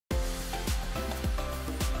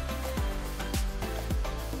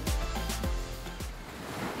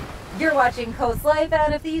You're watching CoastLife,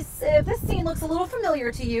 and if this scene looks a little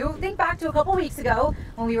familiar to you, think back to a couple weeks ago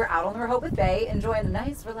when we were out on the Rehoboth Bay enjoying a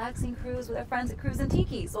nice, relaxing cruise with our friends at Cruisin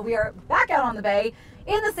Tikis. Well, we are back out on the bay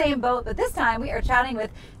in the same boat, but this time we are chatting with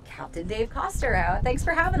Captain Dave Koster. Thanks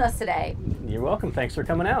for having us today. You're welcome. Thanks for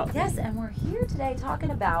coming out. Yes, and we're here today talking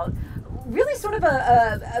about really sort of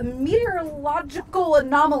a meteorological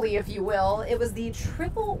anomaly, if you will. It was the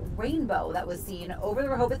triple rainbow that was seen over the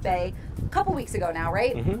Rehoboth Bay a couple weeks ago now,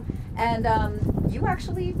 right? Mm-hmm. And you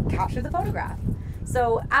actually captured the photograph.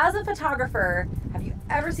 So as a photographer, have you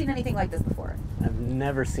ever seen anything like this before? I've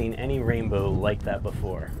never seen any rainbow like that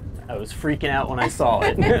before. I was freaking out when I saw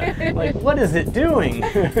it. Like, what is it doing?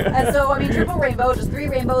 And so, I mean, triple rainbow, just 3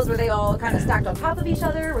 rainbows. Were they all kind of stacked on top of each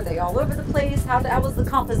other? Were they all over the place? How was the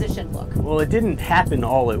composition look? Well, it didn't happen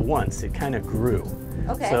all at once. It kind of grew.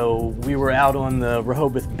 Okay. So we were out on the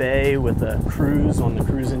Rehoboth Bay with a cruise on the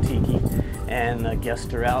Cruisin Tikis, and a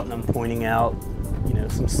guest are out, and I'm pointing out, you know,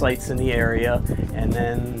 some sights in the area, and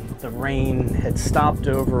then the rain had stopped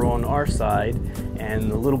over on our side,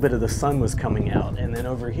 and a little bit of the sun was coming out, and then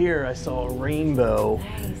over here I saw a rainbow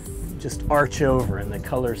just arch over, and the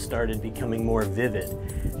colors started becoming more vivid.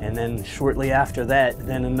 And then shortly after that,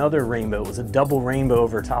 then another rainbow. It was a double rainbow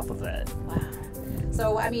over top of that. Wow.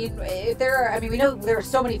 So, I mean, we know there are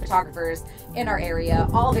so many photographers in our area,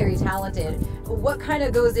 all very talented. What kind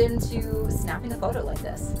of goes into snapping a photo like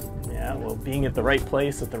this? Yeah, well, being at the right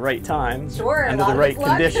place at the right time, sure, under the right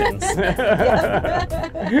conditions.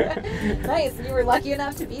 Nice, you were lucky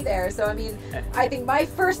enough to be there. So, I mean, I think my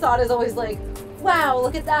first thought is always like, wow,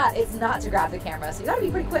 look at that. It's not to grab the camera, so you got to be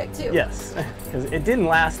pretty quick too. Yes, because it didn't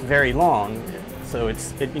last very long. So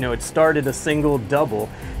it started a single, double,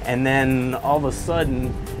 and then all of a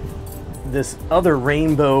sudden, this other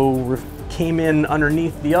rainbow came in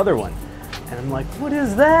underneath the other one. And I'm like, what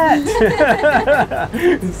is that?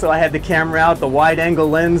 So I had the camera out, the wide angle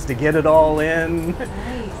lens to get it all in. Nice.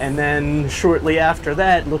 And then shortly after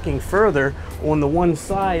that, looking further, on the one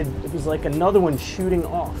side, it was like another one shooting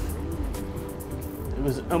off. It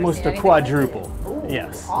was almost a quadruple. Ooh,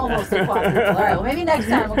 yes. Almost a quadruple. All right, well, maybe next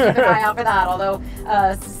time we'll keep an eye out for that, although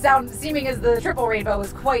seeming as the triple rainbow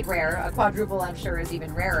is quite rare. A quadruple, I'm sure, is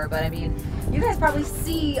even rarer. But, I mean, you guys probably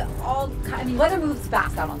see weather moves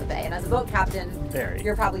fast out on the bay, and as a boat captain,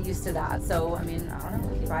 you're probably used to that. So, I mean, I don't know,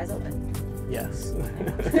 keep your eyes open. Yes.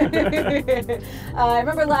 I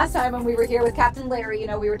remember last time when we were here with Captain Larry,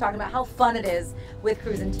 we were talking about how fun it is with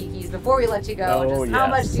Cruisin Tikis. Before we let you go, how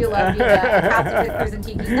much do you love being a captain with Cruisin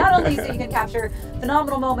Tikis? Not only so you can capture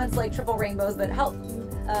phenomenal moments like triple rainbows, but help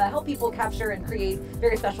people capture and create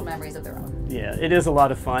very special memories of their own. Yeah, it is a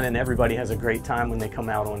lot of fun, and everybody has a great time when they come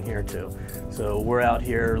out on here too. So we're out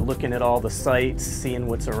here looking at all the sights, seeing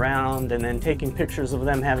what's around, and then taking pictures of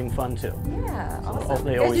them having fun too. Yeah, so awesome.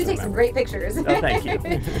 They You guys do take some great pictures. Oh, thank you.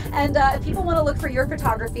 And if people want to look for your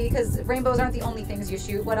photography, because rainbows aren't the only things you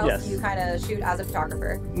shoot, what else do you kind of shoot as a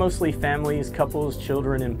photographer? Mostly families, couples,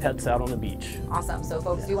 children, and pets out on the beach. Awesome. So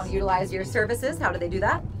folks do want to utilize your services. How do they do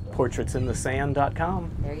that?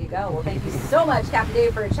 portraitsinthesand.com. There you go. Well, thank you so much, Captain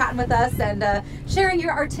Dave, for chatting with us and sharing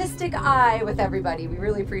your artistic eye with everybody. We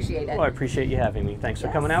really appreciate it. Well, I appreciate you having me. Thanks for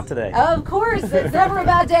coming out today. Of course. It's never a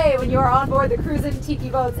bad day when you are on board the Cruisin Tiki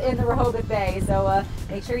boats in the Rehoboth Bay. So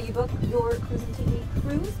make sure you book your Cruisin Tiki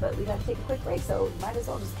cruise, but we got to take a quick break, so you might as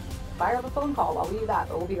well just fire up a phone call while we do that,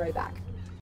 but we'll be right back.